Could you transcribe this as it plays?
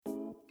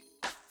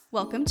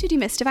Welcome to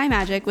Demystify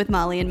Magic with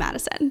Molly and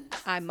Madison.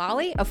 I'm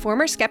Molly, a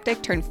former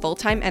skeptic turned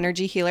full-time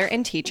energy healer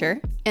and teacher.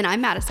 And I'm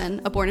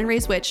Madison, a born and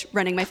raised witch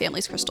running my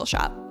family's crystal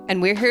shop.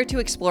 And we're here to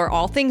explore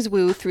all things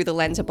woo through the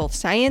lens of both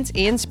science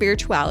and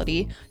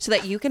spirituality so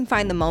that you can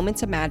find the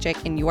moments of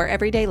magic in your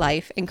everyday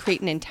life and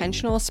create an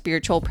intentional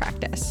spiritual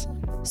practice.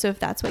 So if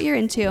that's what you're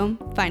into,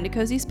 find a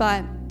cozy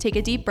spot, take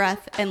a deep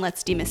breath, and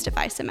let's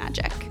demystify some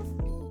magic.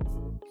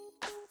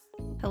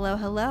 Hello,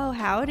 hello,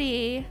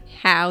 howdy.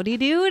 Howdy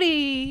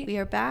doody. We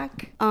are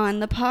back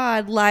on the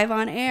pod, live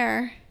on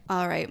air.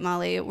 All right,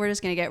 Molly, we're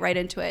just going to get right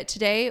into it.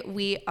 Today,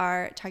 we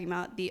are talking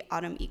about the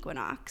autumn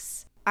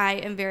equinox. I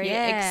am very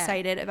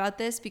excited about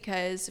this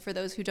because for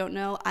those who don't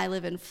know, I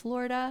live in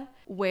Florida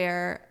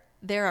where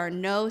there are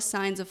no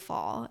signs of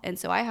fall. And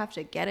so I have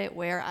to get it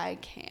where I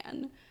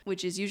can,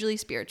 which is usually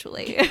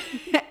spiritually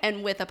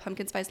and with a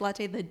pumpkin spice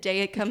latte the day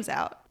it comes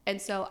out.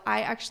 And so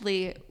I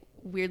actually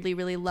weirdly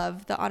really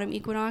love the autumn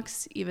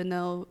equinox, even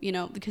though,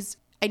 because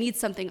I need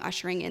something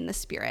ushering in the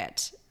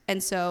spirit.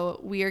 And so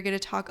we are going to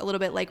talk a little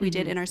bit like we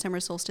did in our summer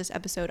solstice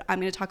episode.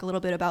 I'm going to talk a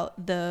little bit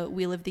about the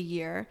wheel of the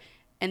year.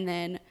 And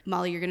then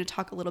Molly, you're going to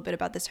talk a little bit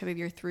about this time of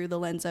year through the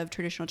lens of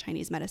traditional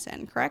Chinese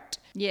medicine, correct?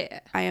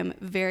 Yeah. I am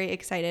very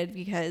excited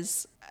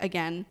because,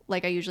 again,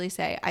 like I usually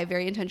say, I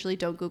very intentionally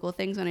don't Google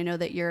things when I know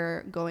that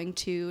you're going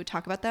to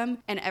talk about them.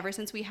 And ever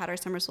since we had our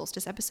summer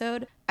solstice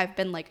episode, I've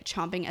been like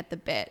chomping at the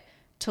bit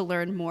to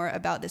learn more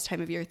about this time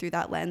of year through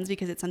that lens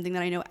because it's something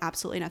that I know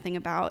absolutely nothing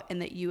about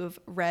and that you have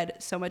read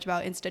so much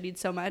about and studied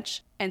so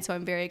much. And so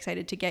I'm very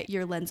excited to get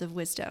your lens of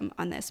wisdom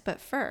on this. But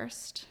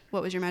first,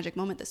 what was your magic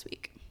moment this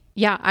week?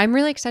 Yeah, I'm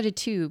really excited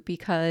too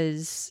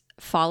because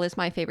fall is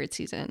my favorite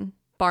season,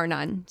 bar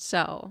none.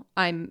 So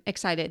I'm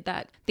excited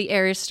that the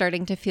air is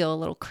starting to feel a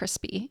little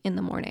crispy in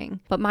the morning.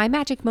 But my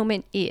magic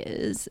moment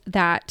is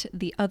that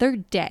the other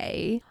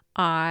day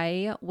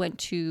I went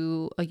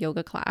to a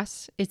yoga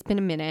class. It's been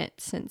a minute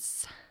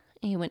since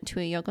I went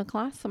to a yoga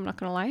class, I'm not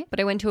going to lie. But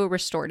I went to a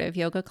restorative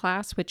yoga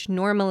class, which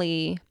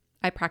normally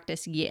I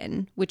practice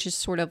yin, which is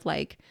sort of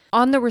like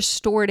on the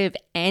restorative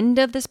end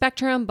of the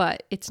spectrum,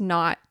 but it's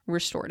not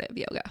restorative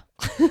yoga.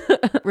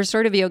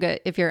 Restorative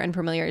yoga, if you're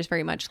unfamiliar, is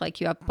very much like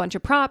you have a bunch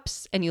of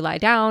props and you lie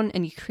down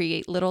and you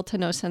create little to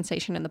no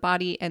sensation in the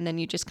body. And then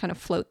you just kind of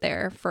float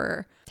there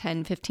for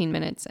 10, 15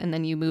 minutes. And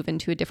then you move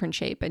into a different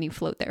shape and you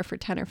float there for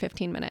 10 or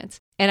 15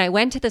 minutes. And I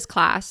went to this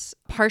class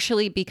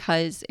partially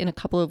because in a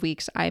couple of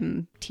weeks,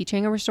 I'm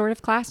teaching a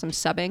restorative class. I'm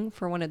subbing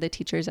for one of the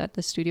teachers at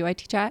the studio I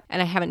teach at.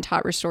 And I haven't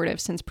taught restorative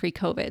since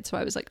pre-COVID. So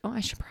I was like, oh,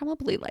 I should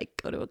probably like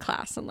go to a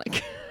class and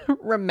like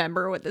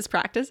remember what this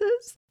practice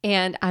is.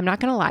 And I'm not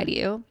going to lie to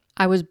you.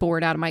 I was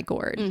bored out of my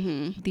gourd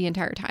the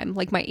entire time.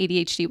 Like my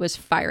ADHD was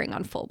firing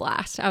on full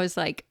blast. I was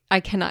like, I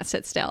cannot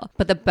sit still.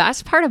 But the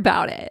best part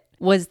about it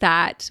was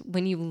that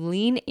when you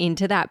lean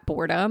into that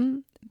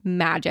boredom,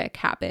 magic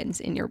happens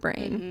in your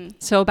brain.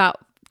 So about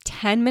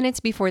 10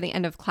 minutes before the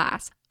end of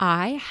class,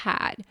 I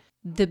had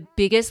the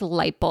biggest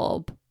light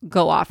bulb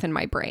go off in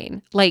my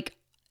brain. Like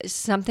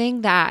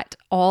something that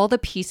all the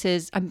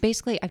pieces, I've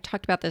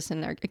talked about this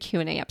in a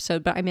Q&A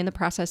episode, but I'm in the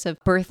process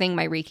of birthing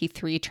my Reiki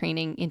 3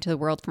 training into the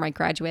world for my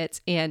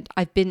graduates. And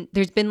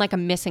there's been like a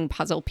missing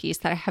puzzle piece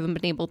that I haven't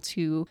been able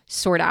to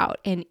sort out.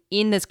 And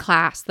in this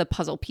class, the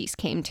puzzle piece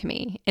came to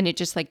me and it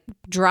just like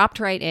dropped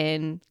right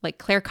in, like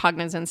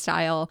claircognizant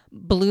style,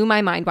 blew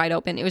my mind wide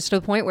open. It was to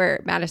the point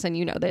where, Madison,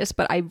 you know this,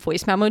 but I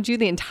voice memoed you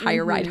the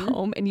entire ride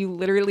home. And you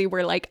literally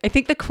were like, I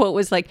think the quote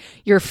was like,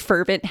 your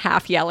fervent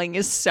half yelling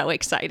is so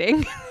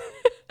exciting.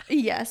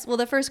 Yes. Well,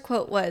 the first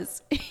quote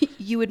was,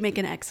 you would make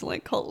an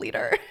excellent cult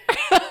leader.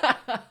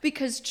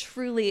 Because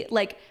truly,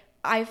 like,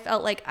 I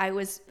felt like I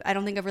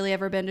don't think I've really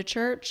ever been to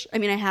church. I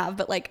mean, I have,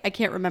 but like, I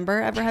can't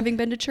remember ever having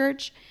been to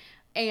church.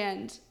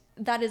 And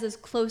that is as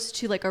close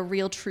to like a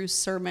real true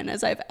sermon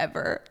as I've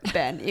ever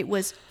been. It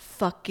was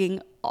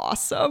fucking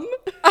awesome.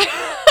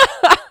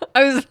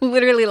 I was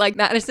literally like,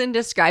 Madison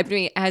described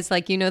me as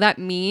like, that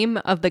meme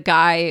of the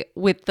guy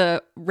with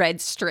the red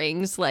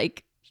strings,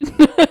 like,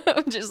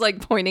 just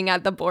like pointing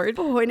at the board,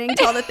 pointing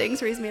to all the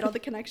things where he's made all the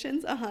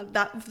connections.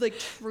 That like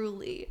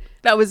truly,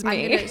 that was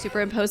me. I'm gonna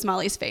superimpose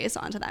Molly's face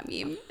onto that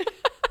meme.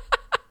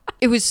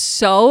 It was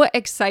so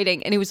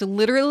exciting, and it was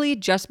literally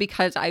just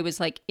because I was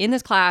like in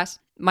this class,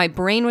 my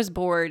brain was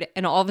bored,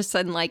 and all of a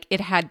sudden like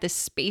it had the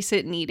space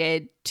it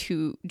needed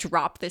to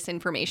drop this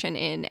information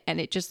in,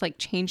 and it just like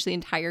changed the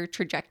entire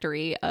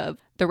trajectory of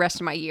the rest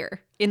of my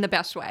year in the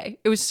best way.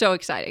 It was so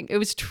exciting. It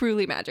was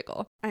truly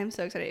magical. I am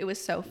so excited. It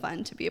was so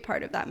fun to be a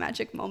part of that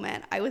magic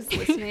moment. I was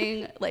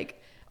listening,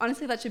 like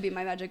honestly, that should be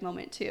my magic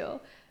moment too.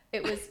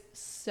 It was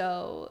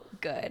so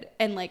good.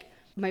 And like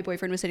my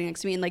boyfriend was sitting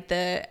next to me and like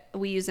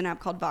we use an app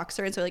called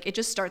Voxer. And so like it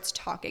just starts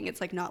talking.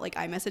 It's like not like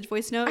iMessage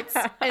voice notes.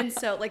 And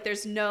so like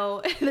there's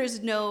no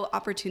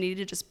opportunity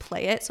to just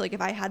play it. So like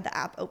if I had the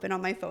app open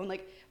on my phone,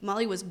 like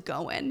Molly was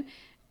going.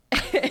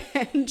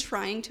 and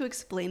trying to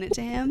explain it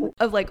to him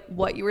of like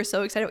what you were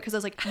so excited about, because I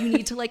was like, you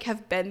need to like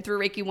have been through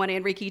Reiki 1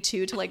 and Reiki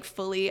 2 to like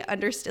fully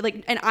understand,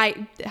 like, and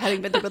I,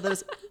 having been through both of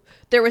those,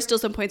 there were still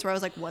some points where I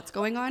was like, what's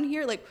going on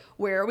here? Like,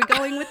 where are we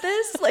going with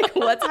this? Like,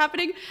 what's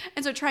happening?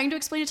 And so trying to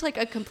explain it to like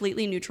a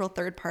completely neutral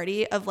third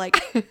party of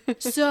like,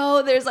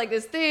 so there's like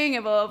this thing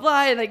and blah, blah,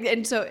 blah. And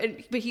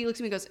like, but he looks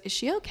at me and goes, is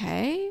she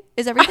okay?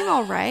 Is everything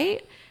all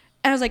right?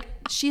 And I was like,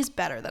 she's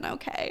better than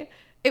okay.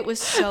 It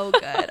was so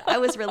good. I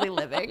was really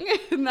living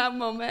in that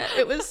moment.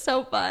 It was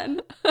so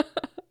fun.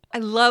 I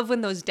love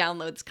when those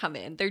downloads come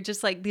in. They're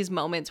just like these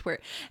moments where,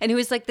 and it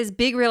was like this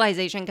big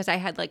realization because I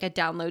had like a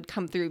download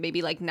come through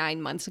maybe like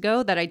 9 months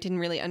ago that I didn't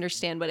really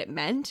understand what it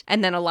meant.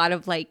 And then a lot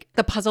of like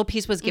the puzzle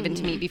piece was given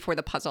to me before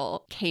the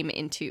puzzle came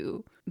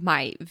into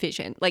my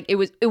vision. Like it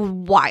was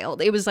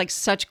wild. It was like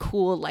such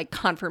cool like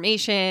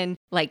confirmation,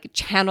 like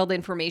channeled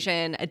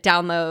information, a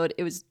download.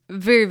 It was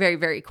very, very,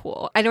 very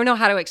cool. I don't know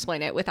how to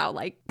explain it without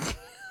like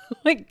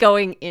like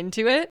going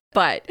into it,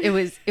 but it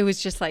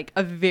was just like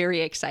a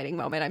very exciting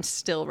moment. I'm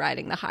still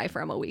riding the high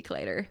from a week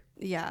later.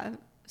 Yeah,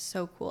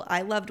 so cool.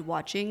 I loved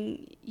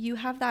watching you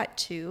have that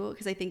too,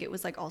 because I think it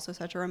was like also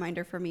such a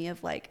reminder for me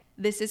of like,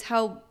 this is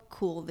how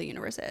cool the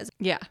universe is.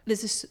 Yeah.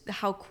 This is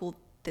how cool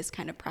this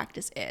kind of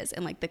practice is,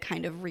 and like the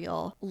kind of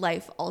real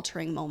life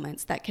altering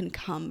moments that can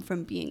come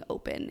from being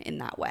open in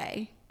that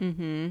way.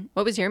 Mm-hmm.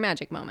 What was your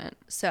magic moment?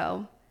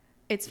 So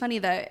it's funny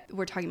that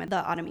we're talking about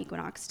the autumn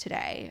equinox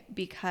today,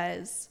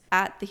 because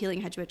at the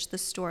Healing Hedge Witch, the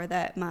store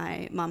that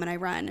my mom and I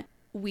run,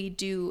 we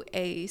do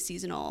a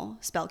seasonal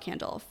spell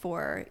candle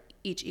for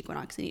each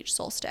equinox and each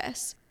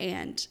solstice.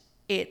 And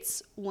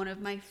it's one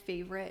of my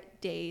favorite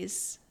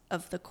days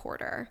of the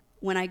quarter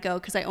when I go,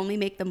 because I only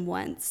make them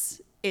once.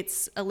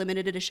 It's a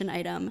limited edition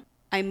item.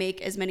 I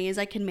make as many as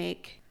I can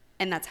make,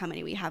 and that's how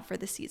many we have for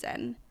the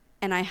season.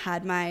 And I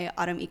had my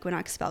autumn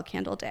equinox spell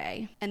candle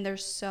day, and they're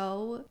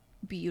so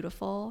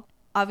beautiful.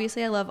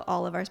 Obviously, I love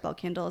all of our spell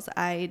candles.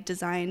 I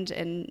designed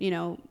and,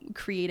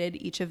 created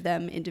each of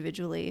them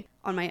individually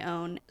on my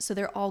own. So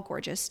they're all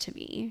gorgeous to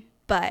me.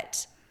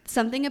 But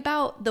something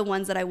about the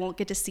ones that I won't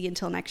get to see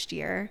until next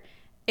year,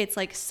 it's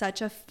like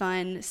such a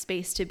fun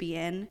space to be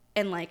in.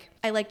 And like,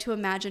 I like to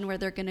imagine where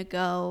they're going to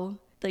go,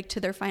 like to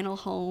their final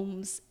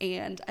homes.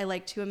 And I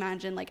like to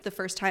imagine like the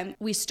first time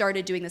we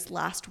started doing this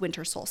last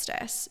winter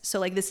solstice. So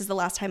like, this is the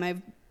last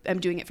time I'm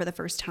doing it for the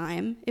first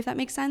time, if that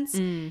makes sense.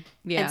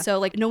 Yeah. And so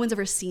like no one's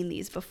ever seen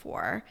these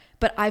before,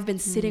 but I've been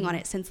sitting on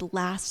it since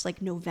last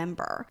like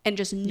November, and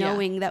just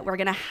knowing that we're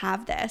going to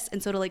have this.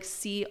 And so to like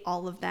see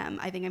all of them,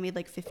 I think I made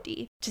like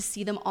 50, to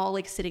see them all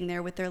like sitting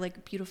there with their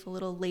like beautiful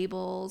little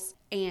labels,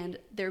 and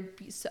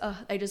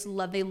I just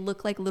love, they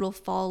look like little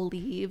fall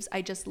leaves.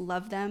 I just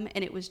love them.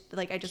 And it was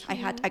like,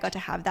 I got to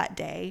have that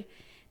day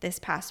this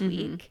past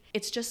week.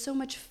 It's just so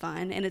much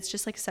fun, and it's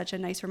just like such a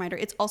nice reminder.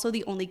 It's also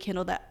the only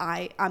candle that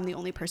I'm the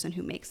only person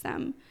who makes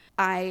them.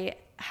 I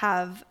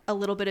have a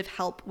little bit of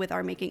help with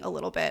our making, a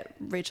little bit.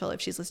 Rachel,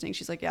 if she's listening,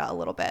 she's like, yeah, a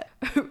little bit.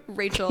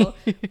 Rachel,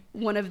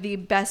 one of the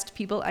best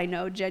people I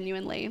know,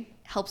 genuinely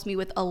helps me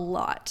with a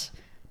lot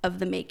of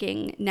the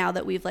making now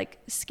that we've like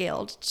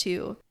scaled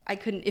to,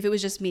 if it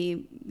was just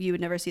me, you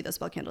would never see those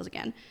spell candles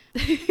again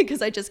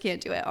because I just can't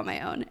do it on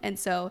my own. And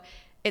so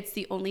it's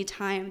the only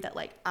time that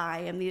like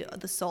I am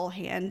the sole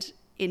hand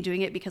in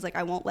doing it, because like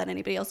I won't let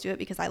anybody else do it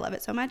because I love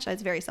it so much.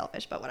 It's very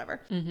selfish, but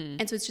whatever.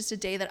 And so it's just a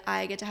day that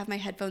I get to have my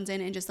headphones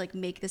in and just like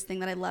make this thing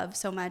that I love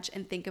so much,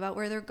 and think about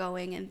where they're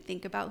going, and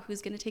think about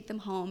who's going to take them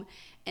home,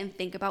 and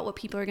think about what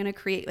people are going to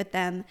create with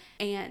them.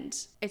 And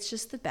it's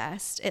just the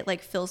best. It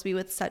like fills me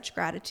with such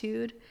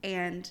gratitude,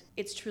 and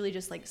it's truly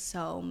just like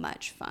so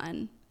much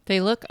fun.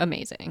 They look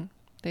amazing.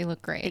 They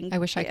look great. Thank I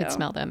wish I you. could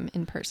smell them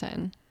in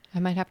person. I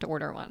might have to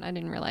order one. I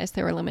didn't realize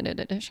they were limited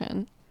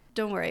edition.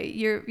 Don't worry.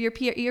 Your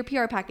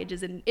PR package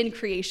is in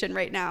creation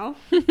right now.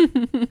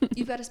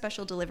 You've got a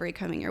special delivery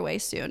coming your way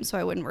soon, so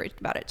I wouldn't worry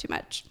about it too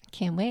much.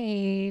 Can't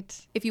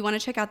wait. If you want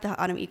to check out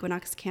the Autumn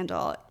Equinox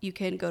candle, you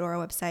can go to our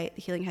website,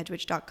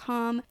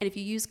 thehealinghedgewitch.com. And if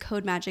you use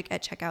code MAGIC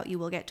at checkout, you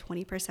will get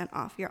 20%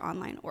 off your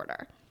online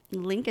order.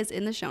 Link is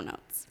in the show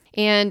notes.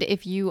 And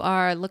if you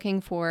are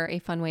looking for a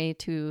fun way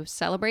to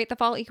celebrate the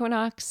fall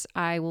equinox,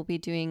 I will be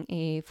doing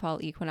a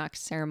fall equinox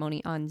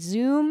ceremony on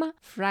Zoom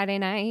Friday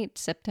night,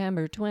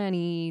 September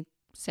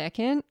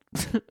 22nd,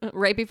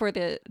 right before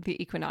the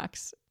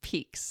equinox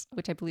peaks,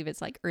 which I believe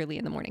is like early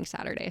in the morning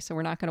Saturday. So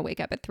we're not going to wake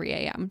up at 3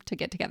 a.m. to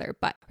get together,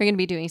 but we're going to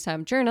be doing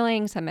some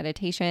journaling, some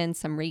meditation,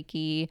 some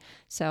Reiki.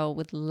 So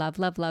would love,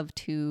 love, love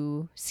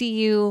to see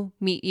you,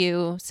 meet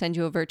you, send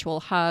you a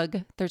virtual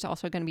hug. There's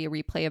also going to be a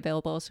replay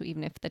available. So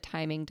even if the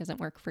timing doesn't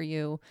work for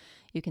you,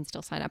 you can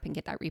still sign up and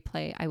get that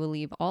replay. I will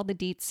leave all the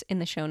deets in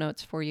the show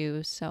notes for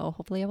you. So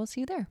hopefully I will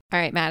see you there. All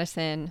right,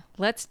 Madison,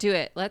 let's do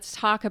it. Let's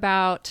talk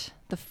about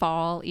the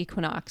fall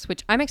equinox,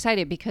 which I'm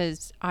excited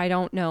because I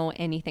don't know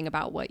anything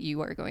about what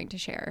you are going to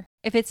share.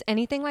 If it's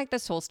anything like the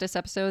solstice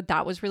episode,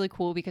 that was really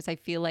cool because I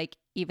feel like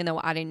even though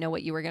I didn't know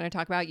what you were going to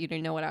talk about, you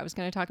didn't know what I was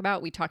going to talk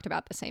about, we talked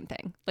about the same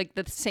thing. Like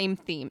the same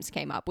themes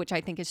came up, which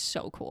I think is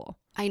so cool.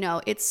 I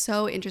know. It's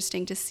so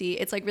interesting to see.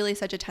 It's like really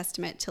such a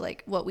testament to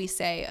like what we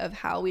say of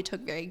how we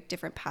took very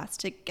different paths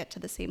to get to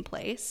the same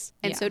place.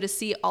 And so to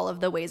see all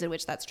of the ways in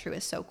which that's true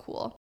is so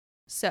cool.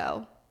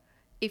 So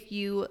if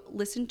you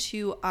listen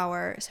to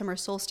our summer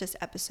solstice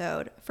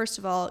episode, first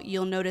of all,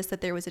 you'll notice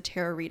that there was a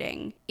tarot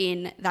reading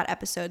in that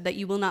episode that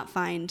you will not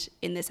find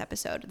in this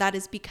episode. That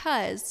is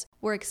because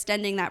we're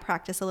extending that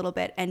practice a little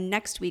bit, and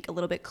next week, a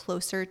little bit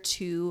closer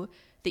to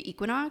the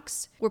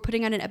equinox, we're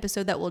putting on an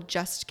episode that will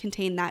just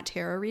contain that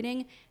tarot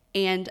reading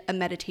and a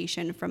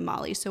meditation from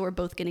Molly. So we're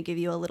both going to give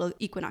you a little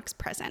equinox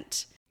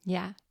present.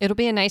 Yeah, it'll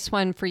be a nice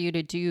one for you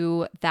to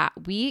do that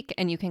week,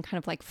 and you can kind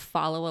of like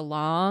follow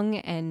along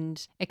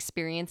and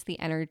experience the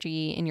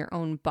energy in your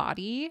own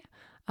body.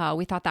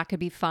 We thought that could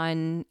be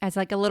fun as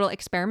like a little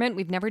experiment.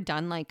 We've never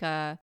done like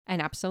an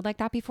episode like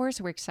that before,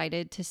 so we're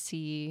excited to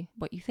see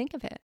what you think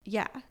of it.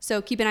 Yeah,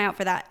 so keep an eye out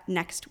for that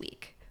next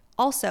week.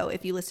 Also,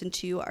 if you listen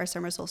to our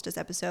summer solstice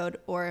episode,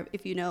 or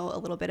if you know a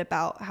little bit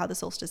about how the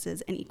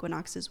solstices and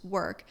equinoxes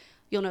work,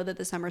 you'll know that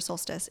the summer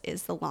solstice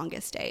is the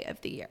longest day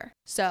of the year.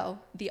 So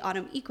the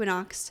autumn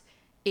equinox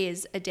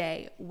is a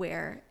day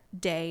where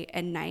day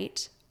and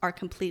night are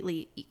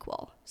completely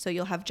equal. So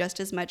you'll have just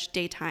as much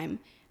daytime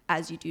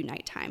as you do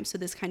nighttime. So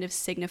this kind of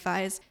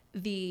signifies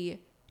the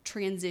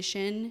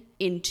transition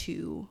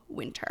into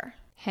winter.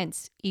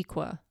 Hence,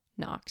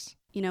 equinox.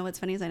 You know what's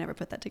funny is I never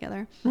put that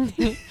together.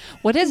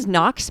 What does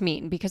Nox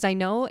mean? Because I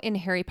know in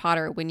Harry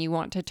Potter, when you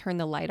want to turn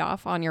the light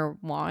off on your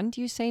wand,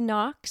 you say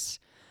Nox.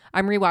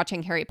 I'm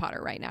rewatching Harry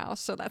Potter right now,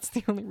 so that's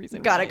the only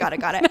reason. Got it.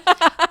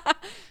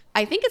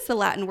 I think it's the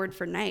Latin word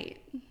for night.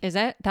 Is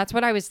it? That's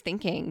what I was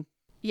thinking.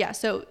 Yeah,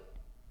 so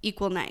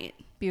equal night.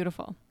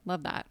 Beautiful.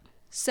 Love that.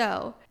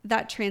 So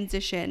that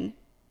transition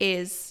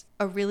is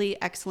a really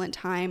excellent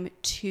time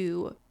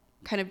to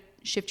kind of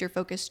shift your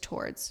focus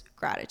towards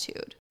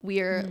gratitude. We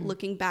are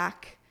looking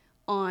back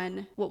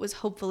on what was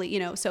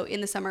hopefully, so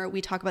in the summer we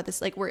talk about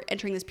this, like we're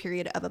entering this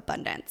period of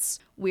abundance.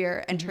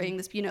 We're entering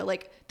this,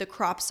 like the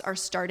crops are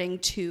starting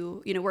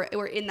to,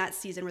 we're in that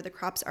season where the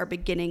crops are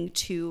beginning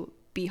to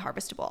be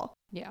harvestable.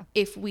 Yeah.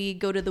 If we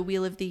go to the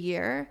Wheel of the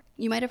Year,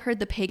 you might have heard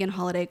the pagan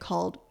holiday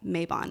called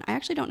Mabon. I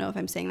actually don't know if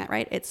I'm saying that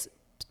right. It's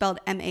spelled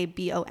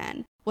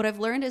Mabon. What I've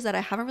learned is that I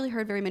haven't really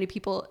heard very many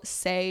people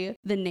say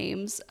the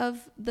names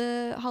of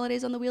the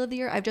holidays on the Wheel of the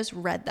Year. I've just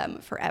read them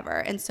forever.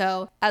 And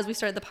so as we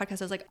started the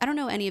podcast, I was like, I don't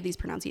know any of these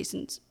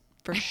pronunciations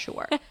for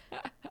sure.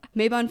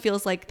 Mabon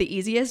feels like the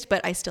easiest, but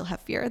I still have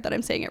fear that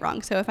I'm saying it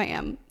wrong. So if I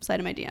am, slide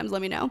in my DMs,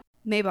 let me know.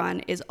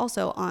 Mabon is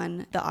also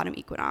on the autumn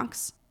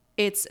equinox.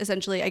 It's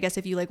essentially, I guess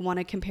if you like want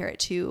to compare it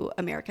to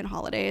American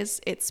holidays,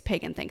 it's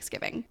pagan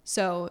Thanksgiving.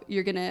 So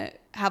you're going to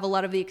have a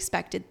lot of the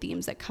expected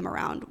themes that come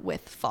around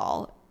with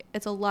fall.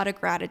 It's a lot of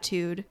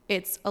gratitude.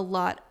 It's a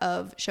lot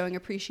of showing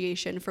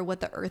appreciation for what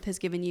the earth has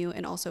given you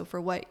and also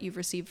for what you've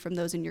received from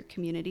those in your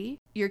community.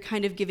 You're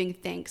kind of giving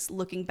thanks,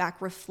 looking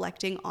back,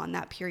 reflecting on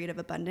that period of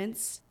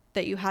abundance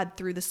that you had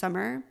through the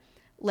summer,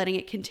 letting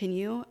it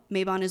continue.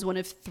 Mabon is one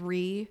of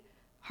 3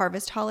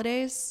 harvest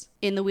holidays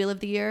in the Wheel of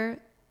the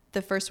Year.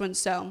 The first one,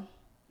 so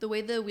the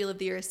way the Wheel of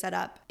the Year is set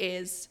up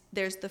is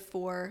there's the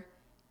 4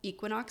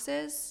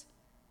 equinoxes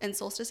and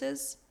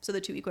solstices. So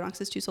the 2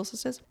 equinoxes, 2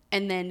 solstices.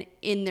 And then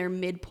in their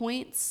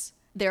midpoints,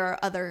 there are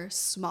other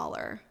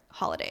smaller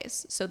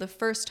holidays. So the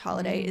first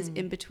holiday is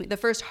in between, the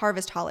first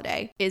harvest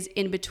holiday is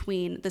in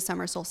between the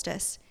summer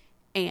solstice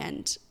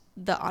and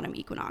the autumn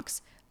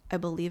equinox. I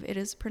believe it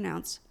is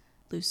pronounced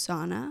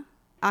Lusana.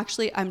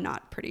 Actually, I'm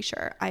not pretty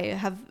sure. I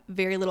have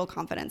very little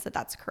confidence that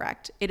that's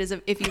correct. It is,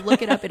 if you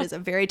look it up, it is a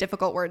very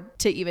difficult word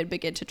to even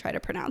begin to try to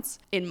pronounce,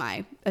 in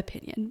my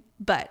opinion.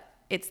 But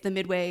it's the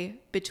midway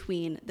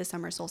between the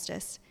summer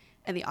solstice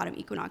and the autumn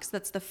equinox.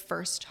 That's the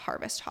first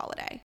harvest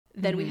holiday.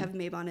 Then we have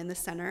Mabon in the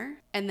center.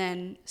 And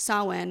then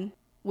Samhain,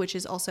 which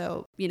is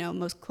also,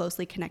 most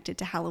closely connected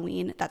to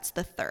Halloween, that's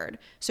the third.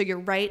 So you're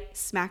right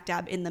smack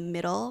dab in the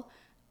middle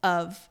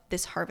of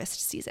this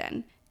harvest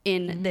season,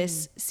 in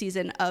this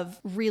season of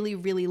really,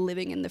 really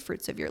living in the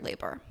fruits of your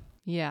labor.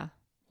 Yeah.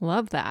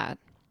 Love that.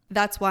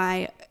 That's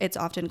why it's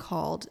often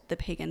called the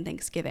pagan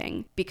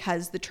Thanksgiving,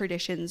 because the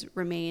traditions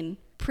remain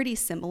pretty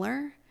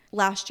similar.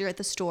 Last year at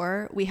the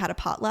store, we had a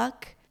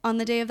potluck on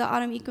the day of the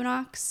autumn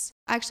equinox.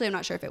 Actually, I'm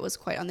not sure if it was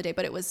quite on the day,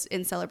 but it was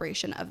in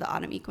celebration of the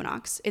autumn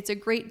equinox. It's a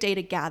great day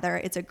to gather.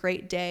 It's a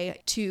great day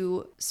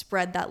to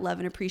spread that love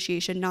and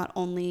appreciation, not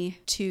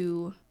only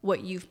to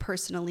what you've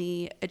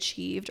personally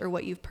achieved or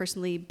what you've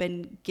personally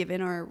been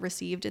given or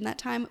received in that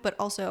time, but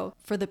also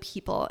for the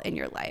people in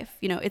your life.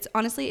 It's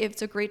honestly,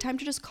 it's a great time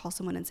to just call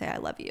someone and say, I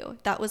love you.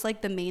 That was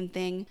like the main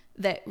thing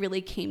that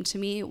really came to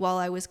me while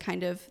I was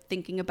kind of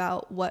thinking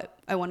about what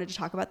I wanted to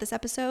talk about this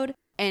episode.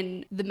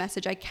 And the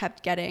message I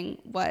kept getting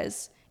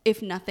was,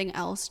 if nothing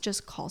else,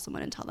 just call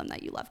someone and tell them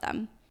that you love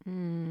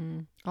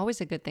them.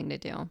 Always a good thing to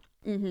do.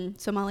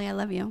 So Molly, I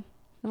love you.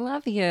 I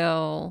love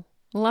you.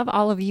 Love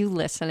all of you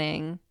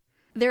listening.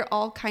 They're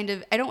all kind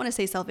of, I don't want to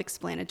say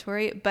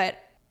self-explanatory, but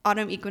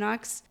autumn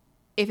equinox,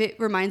 if it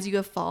reminds you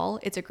of fall,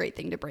 it's a great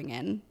thing to bring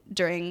in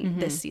during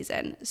this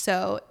season.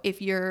 So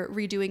if you're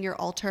redoing your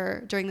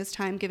altar during this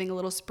time, giving a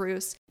little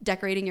spruce,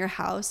 decorating your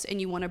house, and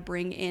you want to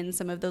bring in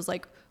some of those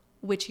like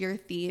witchier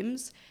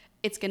themes,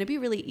 it's going to be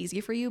really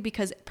easy for you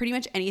because pretty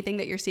much anything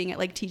that you're seeing at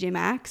like TJ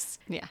Maxx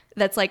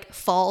that's like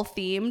fall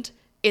themed,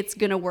 it's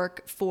going to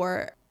work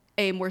for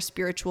a more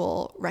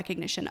spiritual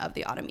recognition of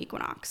the autumn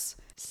equinox.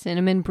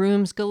 Cinnamon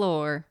brooms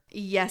galore.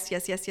 Yes.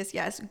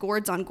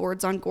 Gourds on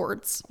gourds on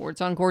gourds.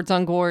 Gourds on gourds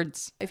on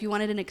gourds. If you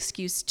wanted an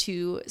excuse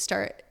to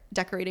start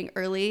decorating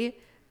early,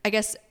 I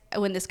guess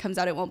when this comes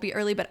out, it won't be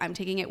early, but I'm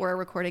taking it, we're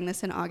recording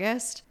this in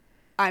August.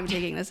 I'm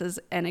taking this as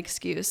an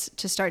excuse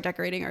to start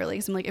decorating early.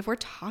 Because I'm like, if we're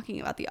talking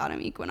about the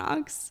autumn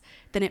equinox,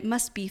 then it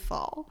must be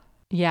fall.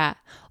 Yeah.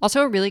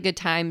 Also a really good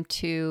time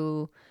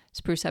to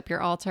spruce up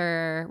your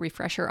altar,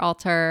 refresh your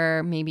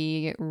altar,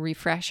 maybe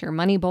refresh your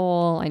money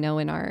bowl. I know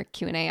in our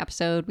Q&A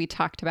episode, we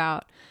talked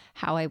about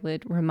how I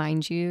would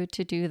remind you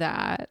to do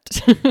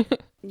that.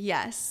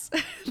 Yes.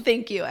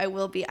 Thank you. I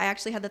will be. I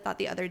actually had the thought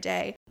the other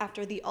day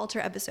after the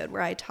altar episode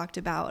where I talked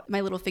about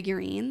my little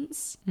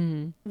figurines.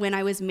 When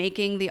I was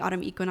making the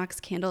autumn equinox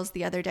candles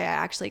the other day, I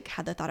actually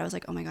had the thought, I was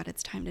like, oh my God,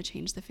 it's time to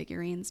change the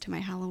figurines to my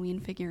Halloween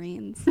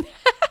figurines.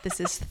 This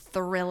is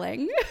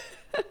thrilling.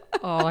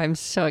 Oh, I'm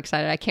so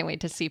excited. I can't wait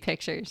to see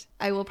pictures.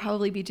 I will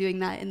probably be doing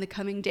that in the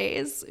coming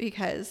days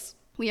because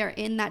we are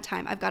in that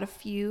time. I've got a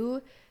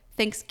few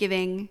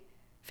Thanksgiving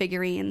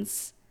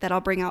figurines that I'll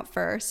bring out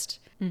first.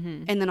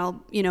 And then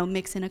I'll,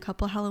 mix in a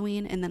couple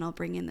Halloween, and then I'll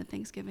bring in the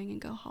Thanksgiving and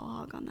go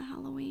hog on the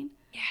Halloween.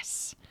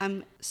 Yes.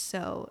 I'm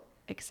so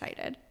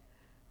excited.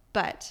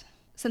 But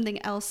something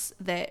else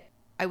that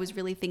I was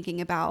really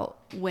thinking about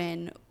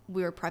when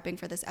we were prepping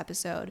for this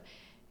episode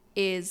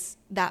is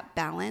that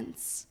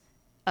balance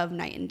of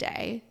night and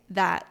day.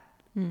 That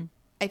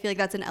I feel like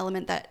that's an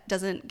element that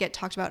doesn't get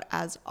talked about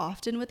as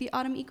often with the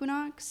autumn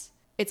equinox.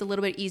 It's a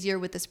little bit easier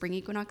with the spring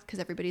equinox because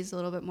everybody's a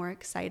little bit more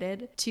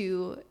excited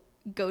to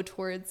go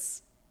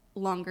towards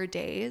longer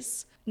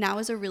days. Now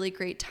is a really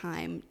great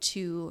time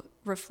to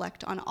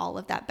reflect on all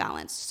of that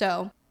balance.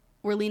 So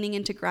we're leaning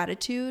into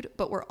gratitude,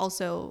 but we're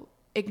also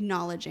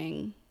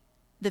acknowledging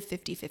the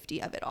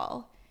 50-50 of it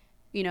all.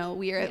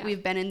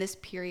 We've been in this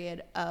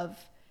period of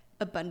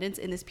abundance,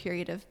 in this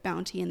period of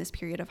bounty, in this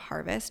period of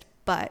harvest,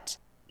 but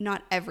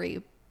not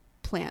every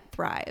plant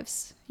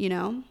thrives,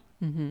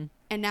 And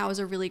now is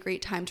a really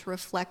great time to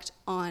reflect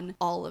on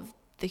all of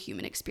the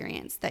human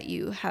experience that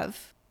you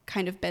have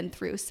kind of been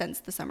through since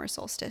the summer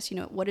solstice.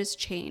 What has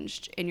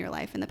changed in your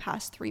life in the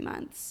past 3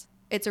 months?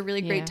 It's a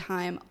really great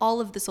time. All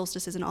of the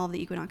solstices and all of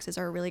the equinoxes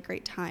are a really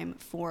great time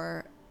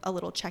for a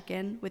little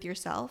check-in with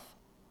yourself.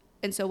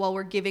 And so while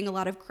we're giving a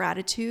lot of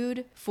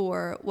gratitude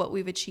for what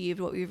we've achieved,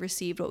 what we've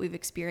received, what we've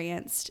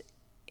experienced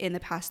in the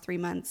past 3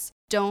 months,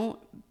 don't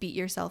beat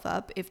yourself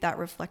up if that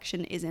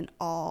reflection isn't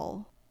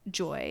all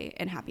joy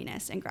and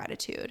happiness and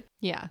gratitude.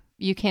 Yeah.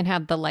 You can't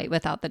have the light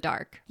without the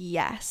dark.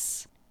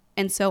 Yes.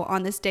 And so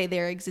on this day,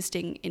 they're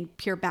existing in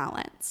pure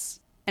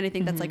balance. And I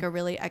think that's like a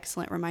really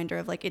excellent reminder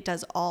of like, it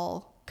does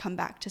all come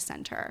back to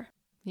center.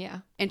 Yeah.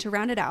 And to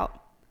round it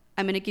out,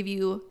 I'm going to give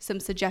you some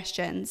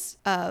suggestions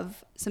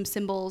of some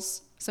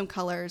symbols, some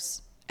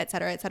colors, et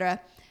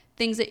cetera,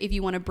 things that if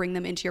you want to bring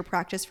them into your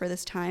practice for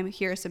this time,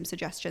 here are some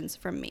suggestions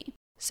from me.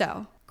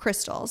 So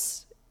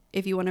crystals,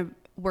 if you want to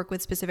work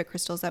with specific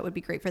crystals, that would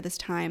be great for this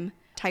time.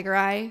 Tiger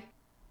eye,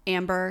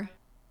 amber,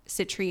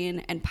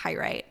 citrine, and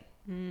pyrite.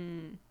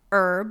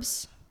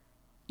 Herbs,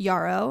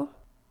 yarrow,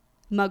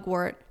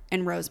 mugwort,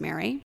 and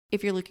rosemary.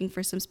 If you're looking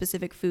for some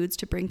specific foods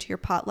to bring to your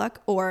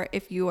potluck, or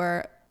if you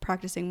are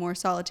practicing more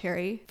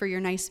solitary for your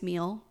nice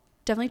meal,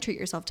 definitely treat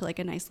yourself to like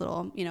a nice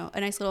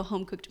little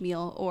home cooked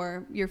meal,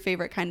 or your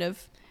favorite kind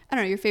of,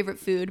 your favorite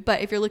food.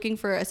 But if you're looking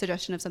for a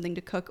suggestion of something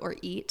to cook or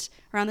eat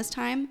around this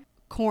time,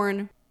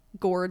 corn,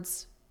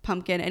 gourds,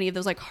 pumpkin, any of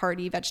those like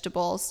hearty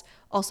vegetables.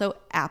 Also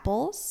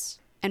apples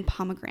and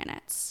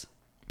pomegranates,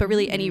 but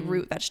really any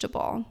root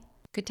vegetable.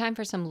 Good time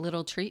for some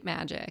little treat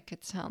magic,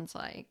 it sounds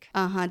like.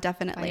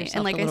 Definitely.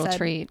 And like I said,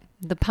 treat.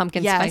 The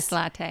pumpkin spice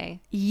latte.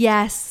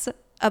 Yes,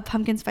 a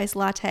pumpkin spice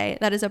latte.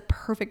 That is a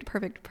perfect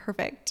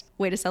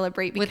way to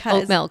celebrate. With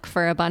oat milk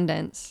for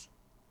abundance.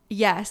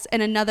 Yes.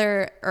 And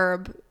another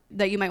herb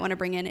that you might want to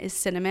bring in is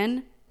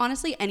cinnamon.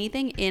 Honestly,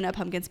 anything in a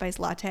pumpkin spice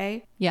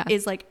latte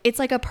is like, it's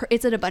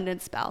an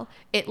abundance spell.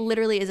 It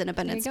literally is an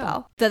abundance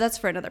spell. That's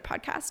for another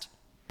podcast.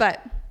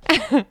 But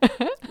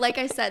like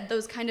I said,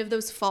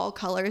 those fall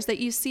colors that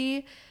you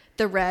see,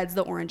 the reds,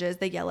 the oranges,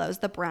 the yellows,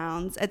 the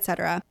browns,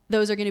 etc.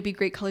 Those are going to be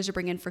great colors to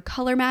bring in for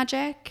color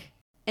magic.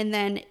 And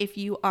then if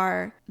you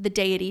are the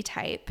deity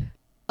type,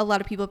 a lot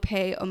of people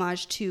pay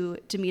homage to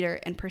Demeter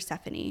and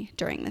Persephone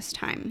during this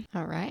time.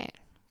 All right.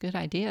 Good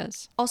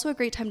ideas. Also a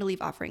great time to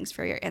leave offerings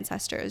for your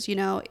ancestors,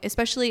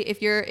 especially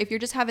if you're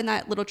just having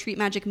that little treat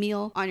magic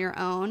meal on your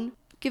own.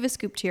 give a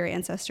scoop to your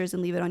ancestors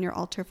and leave it on your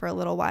altar for a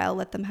little while.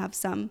 Let them have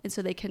some, and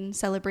so they can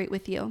celebrate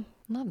with you.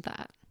 Love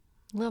that.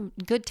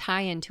 Good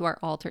tie-in to our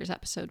altars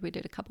episode we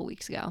did a couple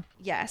weeks ago.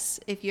 Yes.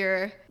 If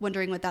you're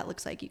wondering what that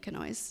looks like, you can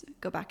always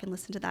go back and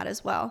listen to that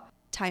as well.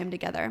 Tie them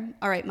together.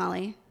 All right,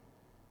 Molly,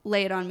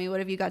 lay it on me. What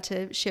have you got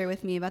to share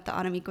with me about the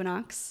autumn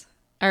equinox?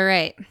 All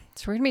right.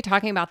 So we're going to be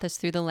talking about this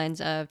through the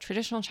lens of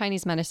traditional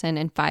Chinese medicine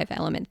and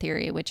 5-element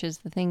theory, which is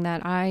the thing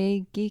that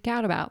I geek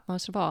out about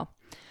most of all.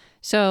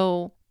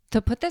 So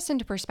to put this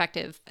into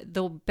perspective,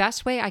 the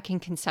best way I can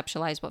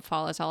conceptualize what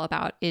fall is all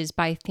about is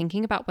by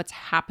thinking about what's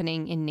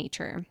happening in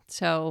nature.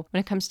 So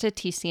when it comes to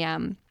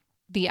TCM,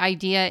 the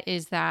idea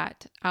is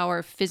that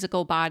our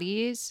physical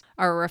bodies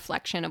are a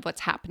reflection of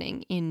what's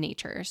happening in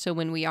nature. So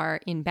when we are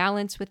in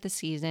balance with the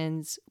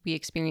seasons, we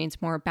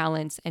experience more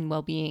balance and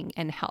well-being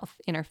and health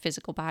in our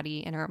physical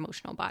body and our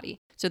emotional body.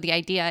 So the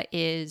idea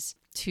is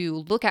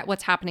to look at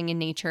what's happening in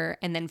nature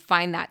and then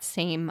find that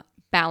same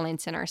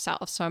balance in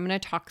ourselves. So I'm going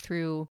to talk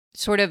through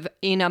sort of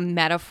in a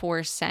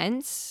metaphor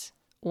sense,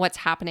 what's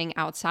happening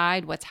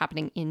outside, what's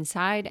happening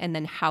inside, and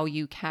then how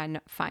you can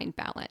find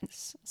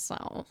balance.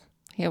 So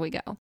here we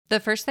go.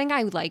 The first thing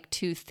I would like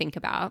to think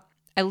about,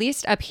 at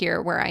least up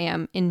here where I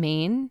am in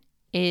Maine,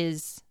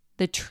 is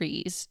the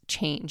trees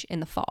change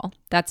in the fall.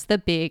 That's the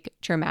big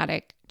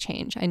dramatic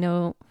change. I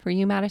know for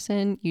you,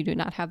 Madison, you do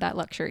not have that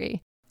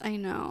luxury. I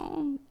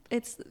know.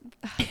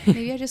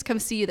 Maybe I just come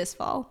see you this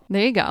fall.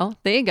 There you go.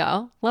 There you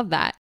go. Love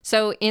that.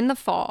 So in the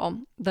fall,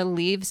 the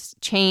leaves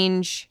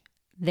change.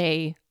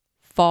 They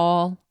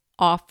fall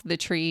off the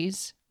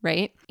trees,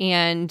 right?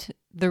 And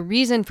the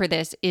reason for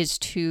this is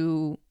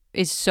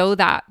so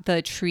that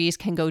the trees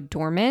can go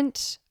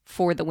dormant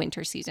for the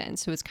winter season.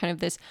 So it's kind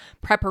of this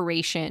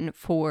preparation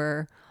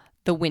for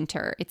the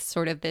winter. It's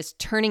sort of this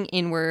turning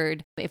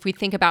inward. If we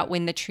think about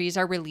when the trees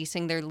are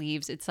releasing their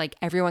leaves, it's like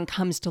everyone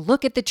comes to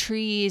look at the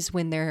trees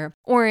when they're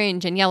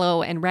orange and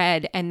yellow and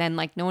red. And then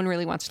like no one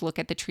really wants to look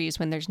at the trees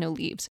when there's no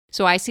leaves.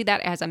 So I see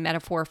that as a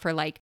metaphor for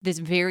like this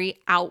very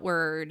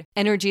outward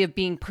energy of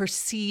being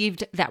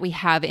perceived that we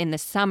have in the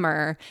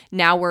summer.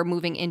 Now we're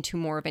moving into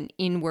more of an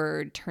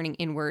inward, turning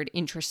inward,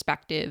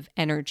 introspective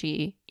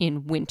energy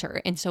in winter.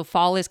 And so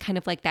fall is kind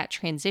of like that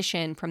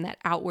transition from that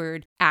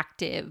outward,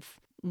 active,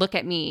 look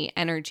at me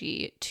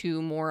energy to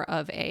more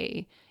of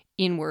a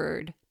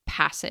inward,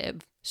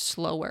 passive,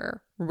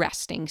 slower,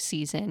 resting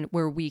season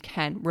where we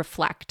can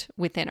reflect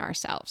within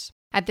ourselves.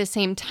 At the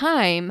same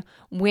time,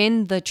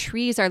 when the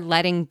trees are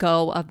letting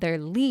go of their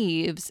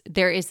leaves,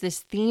 there is this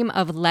theme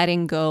of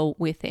letting go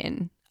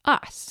within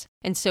us.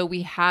 And so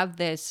we have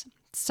this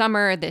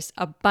summer, this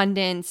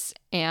abundance.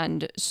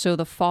 And so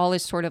the fall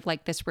is sort of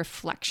like this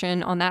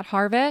reflection on that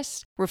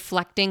harvest,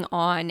 reflecting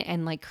on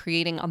and like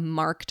creating a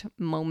marked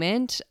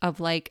moment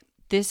of like,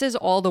 this is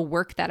all the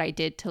work that I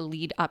did to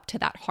lead up to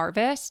that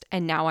harvest.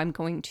 And now I'm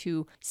going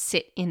to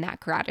sit in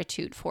that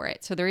gratitude for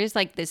it. So there is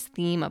like this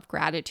theme of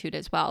gratitude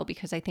as well,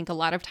 because I think a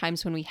lot of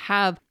times when we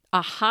have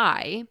a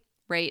high,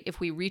 right? If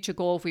we reach a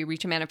goal, if we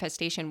reach a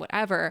manifestation,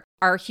 whatever,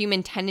 our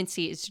human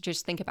tendency is to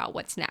just think about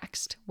what's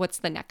next. What's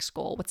the next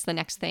goal? What's the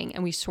next thing?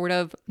 And we sort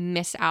of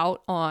miss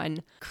out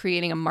on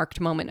creating a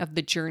marked moment of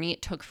the journey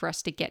it took for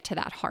us to get to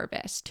that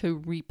harvest, to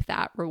reap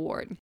that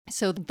reward.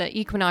 So the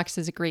equinox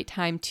is a great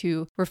time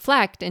to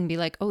reflect and be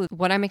like, oh,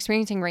 what I'm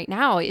experiencing right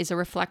now is a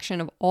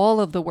reflection of all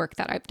of the work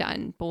that I've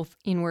done, both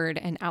inward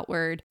and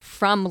outward,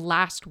 from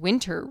last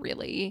winter,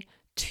 really,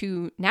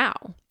 to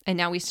now. And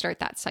now we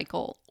start that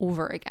cycle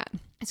over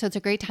again. So it's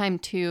a great time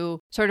to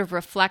sort of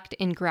reflect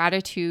in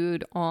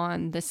gratitude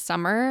on the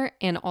summer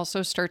and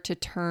also start to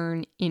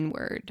turn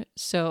inward.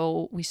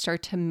 So we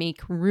start to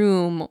make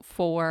room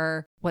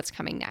for what's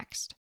coming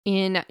next.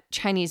 In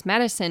Chinese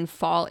medicine,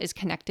 fall is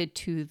connected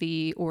to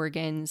the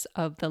organs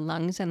of the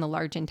lungs and the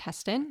large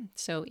intestine.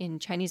 So in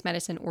Chinese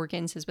medicine,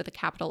 organs is with a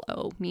capital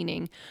O,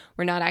 meaning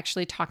we're not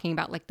actually talking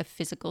about like the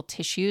physical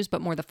tissues,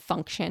 but more the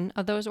function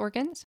of those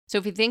organs. So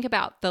if you think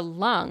about the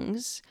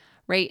lungs,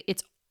 right,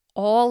 it's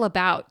all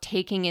about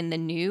taking in the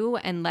new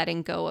and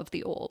letting go of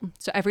the old.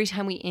 So every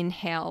time we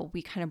inhale,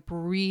 we kind of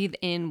breathe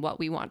in what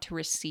we want to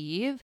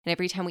receive. And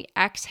every time we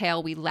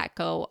exhale, we let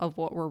go of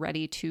what we're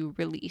ready to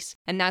release.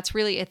 And that's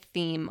really a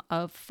theme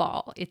of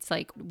fall. It's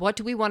like, what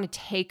do we want to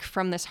take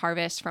from this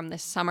harvest, from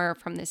this summer,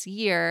 from this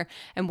year?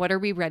 And what are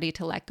we ready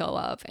to let go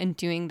of? And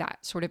doing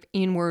that sort of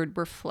inward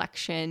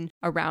reflection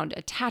around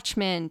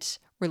attachment,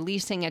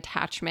 releasing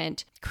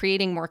attachment,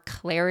 creating more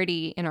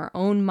clarity in our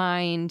own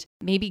mind,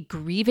 maybe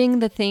grieving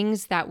the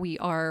things that we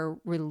are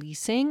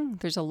releasing.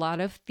 There's a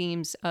lot of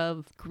themes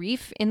of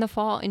grief in the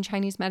fall in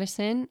Chinese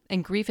medicine,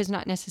 and grief is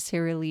not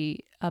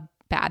necessarily a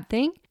bad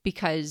thing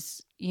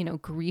because, you know,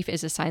 grief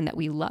is a sign that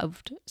we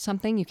loved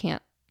something. You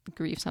can't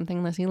grieve something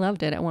unless you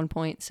loved it at one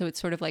point. So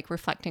it's sort of like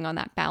reflecting on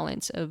that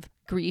balance of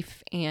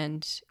grief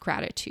and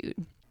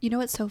gratitude. You know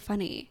what's so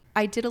funny?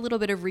 I did a little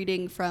bit of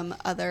reading from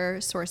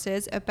other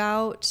sources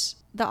about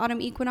the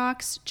autumn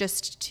equinox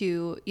just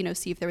to,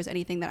 see if there was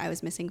anything that I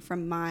was missing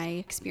from my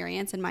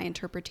experience and my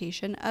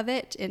interpretation of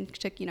it, and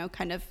to,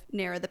 kind of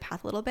narrow the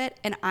path a little bit.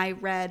 And I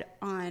read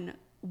on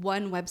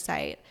one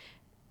website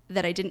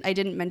that I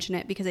didn't mention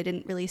it because I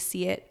didn't really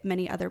see it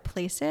many other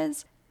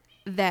places,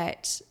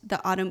 that the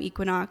autumn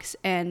equinox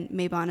and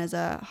Mabon as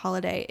a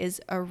holiday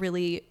is a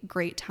really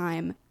great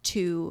time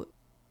to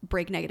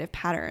break negative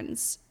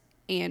patterns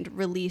and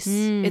release.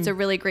 It's a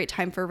really great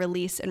time for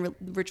release and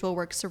ritual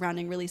work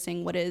surrounding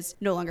releasing what is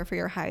no longer for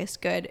your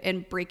highest good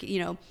and break,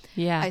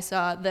 I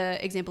saw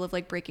the example of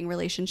like breaking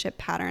relationship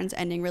patterns,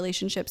 ending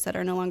relationships that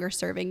are no longer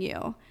serving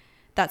you,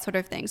 that sort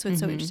of thing. So it's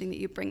so interesting that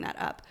you bring that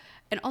up.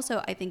 And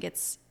also I think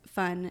it's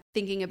fun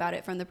thinking about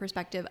it from the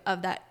perspective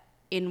of that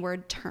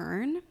inward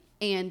turn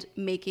and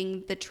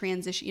making the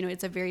transition,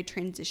 it's a very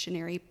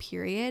transitionary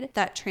period,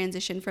 that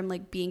transition from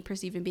like being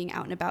perceived and being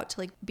out and about to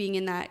like being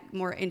in that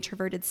more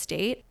introverted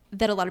state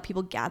that a lot of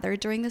people gather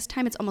during this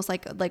time. It's almost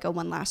like a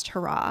one last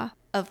hurrah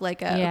of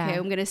like okay,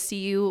 I'm going to see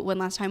you one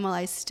last time while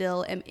I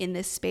still am in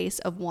this space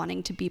of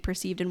wanting to be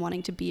perceived and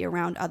wanting to be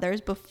around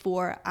others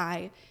before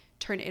I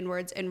turn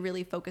inwards and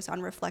really focus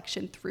on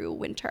reflection through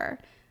winter.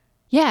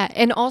 Yeah.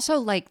 And also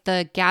like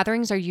the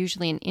gatherings are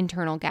usually an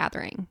internal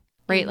gathering.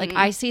 Right? Like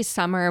I see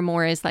summer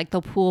more as like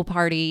the pool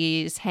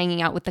parties,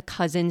 hanging out with the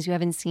cousins you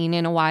haven't seen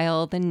in a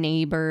while, the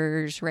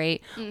neighbors,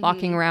 right?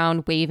 Walking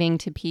around, waving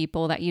to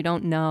people that you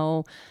don't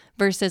know,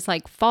 versus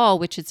like fall,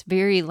 which is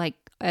very like,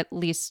 at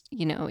least,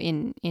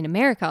 in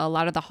America, a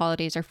lot of the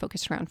holidays are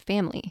focused around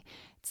family.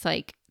 It's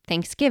like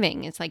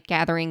Thanksgiving. It's like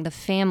gathering the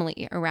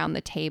family around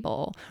the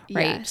table,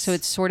 right? Yes. So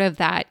it's sort of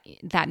that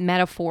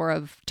metaphor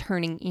of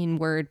turning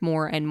inward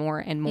more and more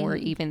and more,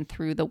 even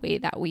through the way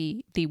that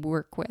we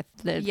work with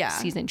the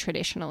season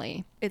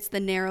traditionally. It's the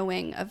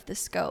narrowing of the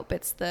scope.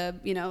 It's the,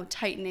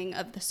 tightening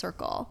of the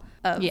circle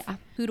of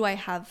who do I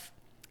have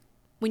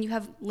when you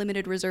have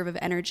limited reserve of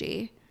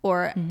energy,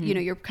 or,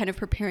 you're kind of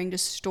preparing to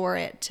store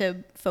it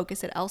to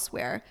focus it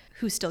elsewhere,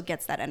 who still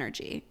gets that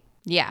energy.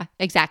 Yeah,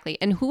 exactly.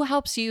 And who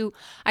helps you?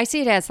 I see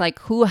it as like,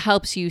 who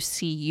helps you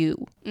see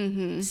you,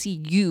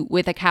 see you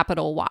with a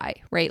capital Y,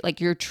 right?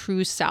 Like your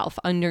true self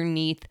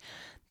underneath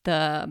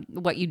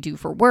what you do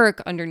for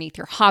work, underneath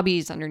your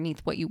hobbies,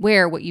 underneath what you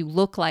wear, what you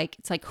look like.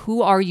 It's like,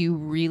 who are you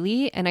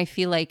really? And I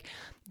feel like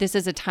this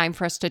is a time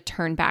for us to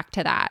turn back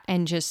to that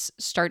and just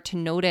start to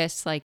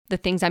notice like the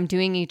things I'm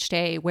doing each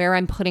day, where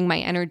I'm putting my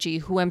energy,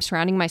 who I'm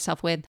surrounding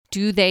myself with.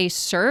 Do they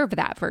serve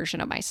that version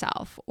of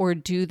myself, or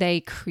do they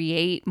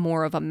create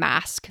more of a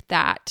mask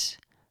that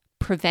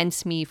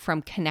prevents me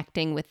from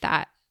connecting with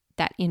that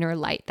inner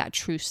light, that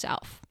true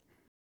self?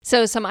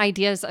 So some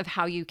ideas of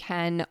how you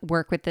can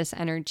work with this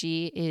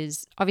energy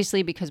is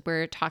obviously, because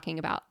we're talking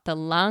about the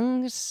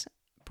lungs,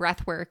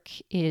 breath work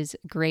is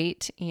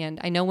great. And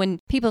I know when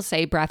people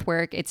say breath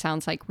work, it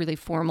sounds like really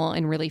formal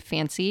and really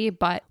fancy,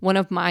 but one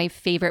of my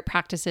favorite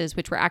practices,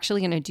 which we're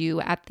actually going to do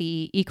at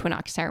the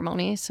Equinox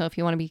ceremony, so if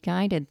you want to be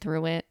guided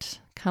through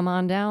it, come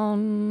on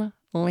down,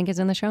 link is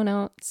in the show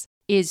notes,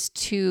 is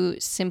to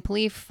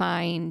simply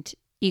find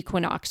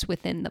equinox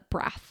within the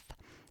breath.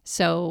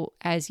 So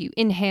as you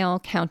inhale,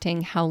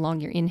 counting how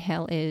long your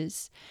inhale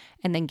is,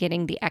 and then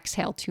getting the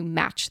exhale to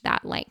match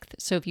that length.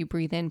 So if you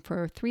breathe in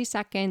for 3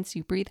 seconds,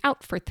 you breathe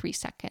out for 3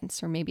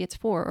 seconds, or maybe it's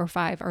 4 or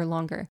 5 or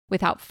longer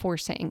without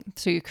forcing.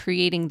 So you're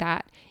creating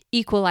that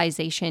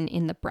equalization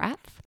in the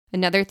breath.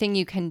 Another thing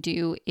you can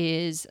do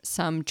is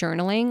some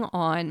journaling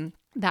on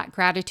that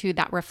gratitude,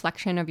 that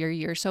reflection of your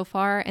year so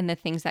far, and the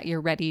things that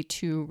you're ready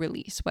to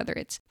release, whether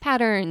it's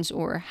patterns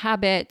or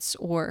habits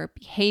or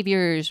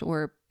behaviors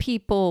or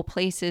people,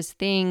 places,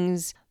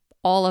 things,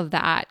 all of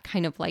that,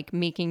 kind of like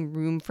making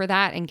room for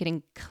that and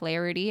getting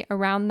clarity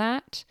around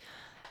that.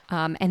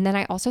 And then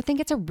I also think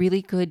it's a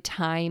really good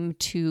time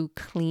to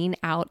clean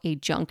out a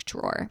junk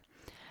drawer.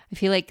 I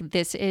feel like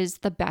this is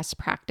the best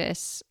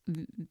practice,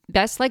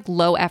 best like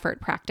low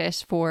effort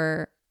practice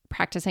for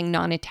practicing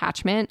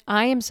non-attachment.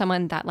 I am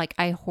someone that like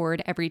I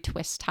hoard every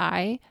twist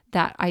tie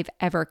that I've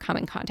ever come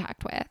in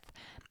contact with.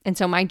 And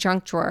so my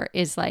junk drawer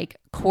is like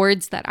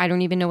cords that I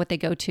don't even know what they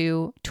go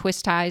to,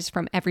 twist ties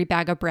from every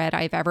bag of bread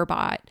I've ever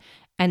bought,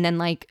 and then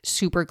like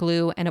super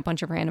glue and a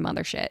bunch of random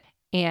other shit.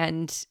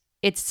 And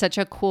it's such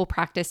a cool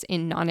practice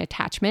in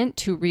non-attachment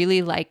to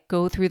really like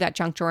go through that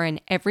junk drawer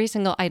and every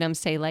single item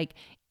say like,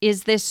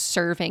 is this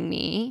serving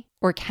me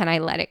or can I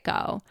let it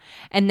go?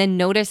 And then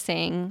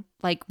noticing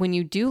like when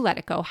you do let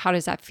it go, how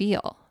does that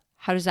feel?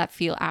 How does that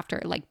feel after?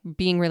 Like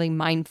being really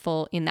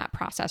mindful in that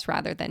process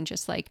rather than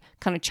just like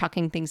kind of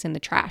chucking things in the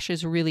trash,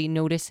 is really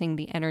noticing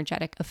the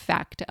energetic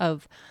effect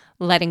of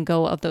letting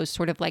go of those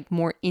sort of like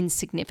more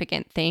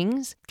insignificant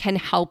things can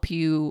help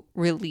you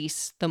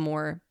release the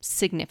more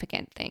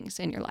significant things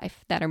in your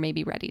life that are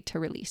maybe ready to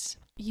release.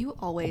 You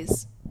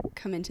always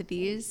come into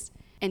these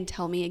and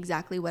tell me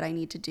exactly what I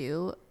need to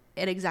do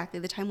at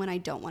exactly the time when I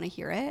don't want to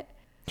hear it.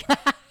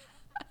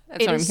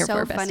 That's what I'm here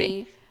for, bestie.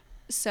 Funny.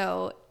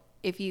 So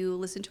if you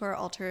listened to our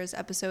altars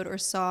episode or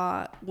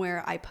saw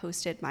where I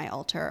posted my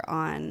altar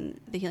on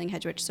the Healing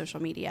Hedge Witch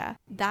social media,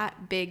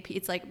 that big,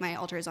 it's like my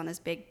altar is on this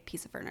big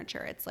piece of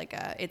furniture. It's like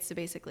it's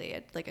basically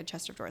like a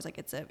chest of drawers. Like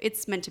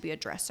it's meant to be a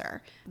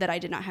dresser that I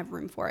did not have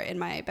room for in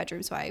my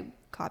bedroom. So I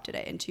co-opted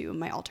it into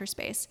my altar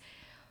space.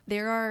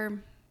 There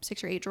are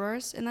 6 or 8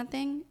 drawers in that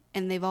thing,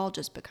 and they've all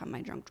just become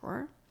my junk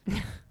drawer.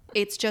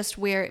 It's just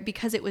where,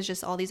 because it was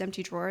just all these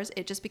empty drawers,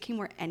 it just became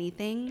where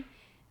anything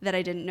that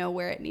I didn't know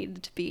where it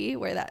needed to be,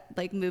 where that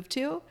like moved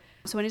to.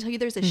 So when I tell you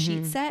there's a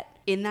sheet set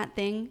in that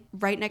thing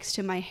right next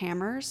to my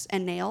hammers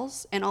and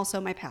nails, and also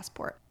my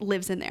passport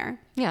lives in there.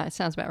 Yeah, it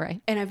sounds about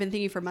right. And I've been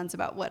thinking for months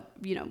about what,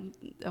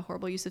 a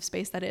horrible use of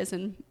space that is,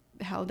 and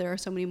how there are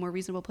so many more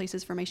reasonable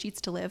places for my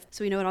sheets to live.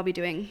 So we know what I'll be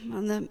doing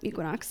on the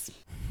Equinox.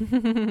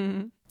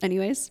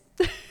 Anyways,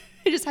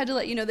 I just had to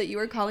let you know that you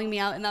were calling me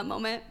out in that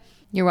moment.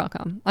 You're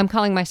welcome. I'm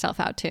calling myself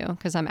out too,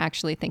 because I'm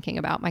actually thinking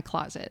about my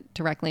closet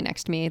directly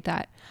next to me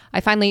that I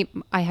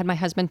had my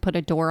husband put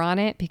a door on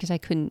it because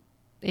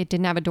it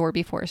didn't have a door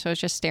before. So I was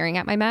just staring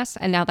at my mess.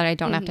 And now that I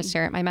don't have to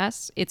stare at my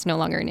mess, it's no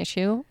longer an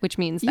issue, which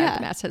means that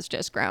the mess has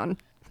just grown.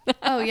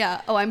 Oh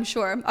yeah. Oh, I'm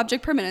sure.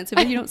 Object permanence.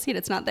 If you don't see it,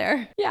 it's not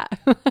there. Yeah.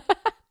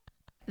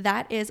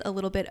 That is a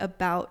little bit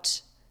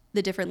about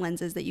the different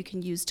lenses that you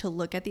can use to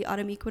look at the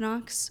autumn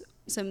equinox,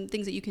 some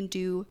things that you can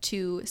do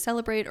to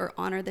celebrate or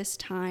honor this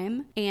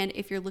time. And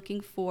if you're looking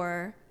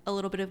for a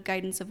little bit of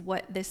guidance of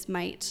what this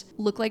might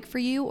look like for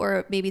you,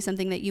 or maybe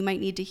something that you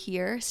might need to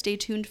hear, stay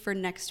tuned for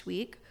next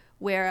week,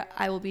 where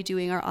I will be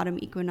doing our autumn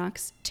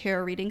equinox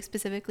tarot reading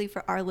specifically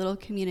for our little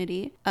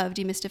community of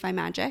Demystify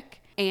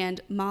Magic. And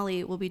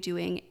Molly will be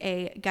doing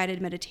a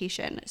guided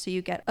meditation. So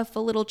you get a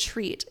full little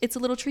treat. It's a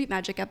little treat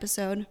magic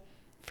episode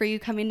for you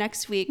coming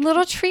next week.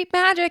 Little treat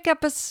magic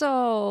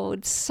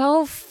episode.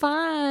 So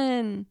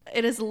fun.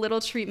 It is Little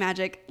Treat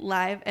Magic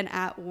live and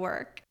at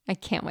work. I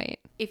can't wait.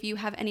 If you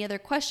have any other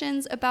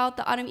questions about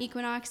the autumn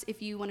equinox,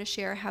 if you want to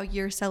share how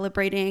you're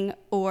celebrating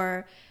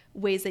or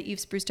ways that you've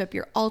spruced up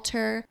your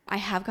altar, I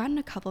have gotten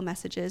a couple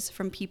messages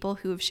from people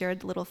who have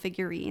shared little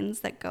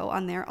figurines that go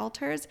on their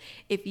altars.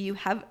 If you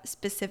have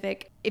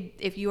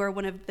if you are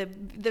one of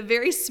the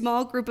very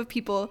small group of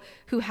people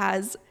who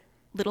has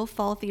little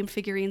fall themed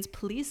figurines,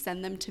 please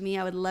send them to me.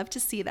 I would love to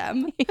see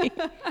them.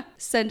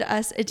 Send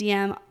us a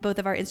DM. Both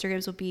of our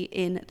Instagrams will be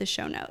in the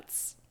show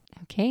notes.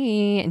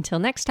 Okay, until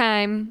next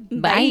time.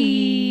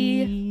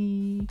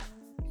 Bye.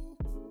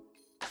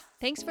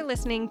 Thanks for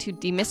listening to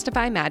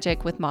Demystify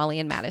Magic with Molly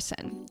and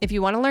Madison. If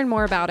you want to learn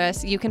more about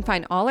us, you can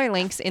find all our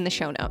links in the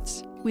show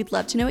notes. We'd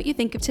love to know what you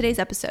think of today's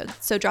episode,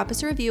 so drop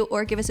us a review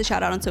or give us a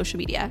shout out on social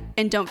media.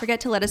 And don't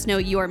forget to let us know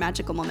your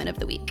magical moment of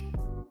the week.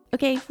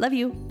 Okay, love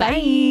you.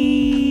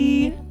 Bye.